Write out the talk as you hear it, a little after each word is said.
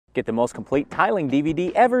Get the most complete tiling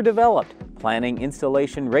DVD ever developed. Planning,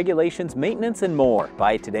 installation, regulations, maintenance, and more.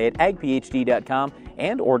 Buy it today at agphd.com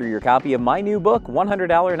and order your copy of my new book,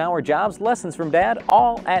 $100 an Hour Jobs, Lessons from Dad,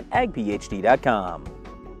 all at agphd.com.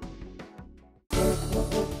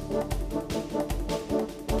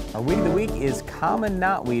 Our weed of the week is common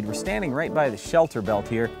knotweed. We're standing right by the shelter belt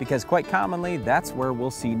here because quite commonly that's where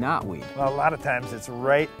we'll see knotweed. Well, a lot of times it's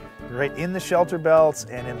right in the shelter belts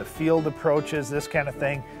and in the field approaches, this kind of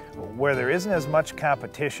thing, where there isn't as much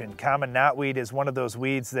competition. Common knotweed is one of those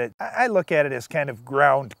weeds that I look at it as kind of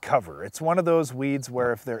ground cover. It's one of those weeds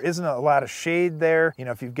where if there isn't a lot of shade there, you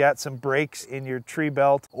know, if you've got some breaks in your tree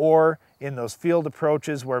belt or in those field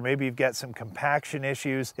approaches where maybe you've got some compaction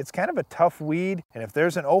issues, it's kind of a tough weed, and if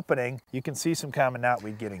there's an opening, you can see some common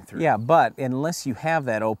knotweed getting through. Yeah, but unless you have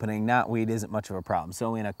that opening, knotweed isn't much of a problem.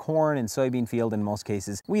 So in a corn and soybean field, in most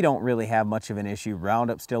cases, we don't really have much of an issue.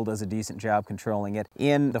 Roundup still does a decent job controlling it.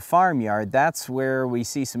 In the farmyard, that's where we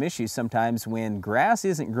see some issues sometimes when grass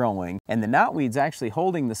isn't growing and the knotweed's actually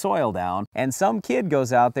holding the soil down, and some kid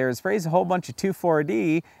goes out there and sprays a whole bunch of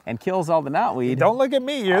 2,4-D and kills all the knotweed. Don't look at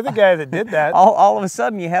me, you're the guy that did that. All of a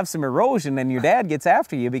sudden you have some erosion and your dad gets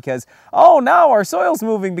after you because, oh, now our soil's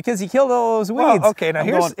moving because he killed all those weeds. Well, okay, now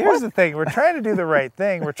here's the thing. We're trying to do the right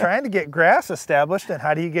thing. We're trying to get grass established, and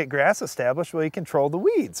how do you get grass established? Well, you control the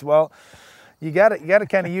weeds. Well, you got to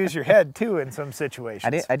kind of use your head too in some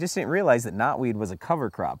situations. I just didn't realize that knotweed was a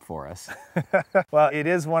cover crop for us. Well, it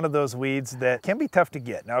is one of those weeds that can be tough to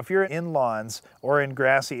get. Now, if you're in lawns or in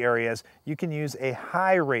grassy areas, you can use a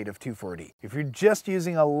high rate of 2,4-D. If you're just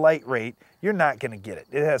using a light rate, you're not going to get it.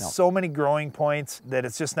 It has so many growing points that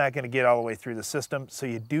it's just not going to get all the way through the system. So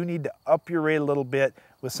you do need to up your rate a little bit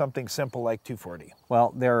with something simple like 2,4-D.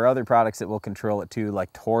 Well, there are other products that will control it too,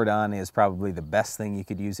 like Tordon is probably the best thing you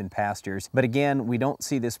could use in pastures. But again, we don't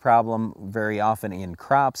see this problem very often in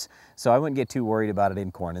crops, so I wouldn't get too worried about it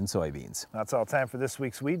in corn and soybeans. That's all time for this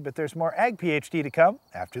week's Weed, but there's more Ag PhD to come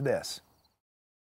after this.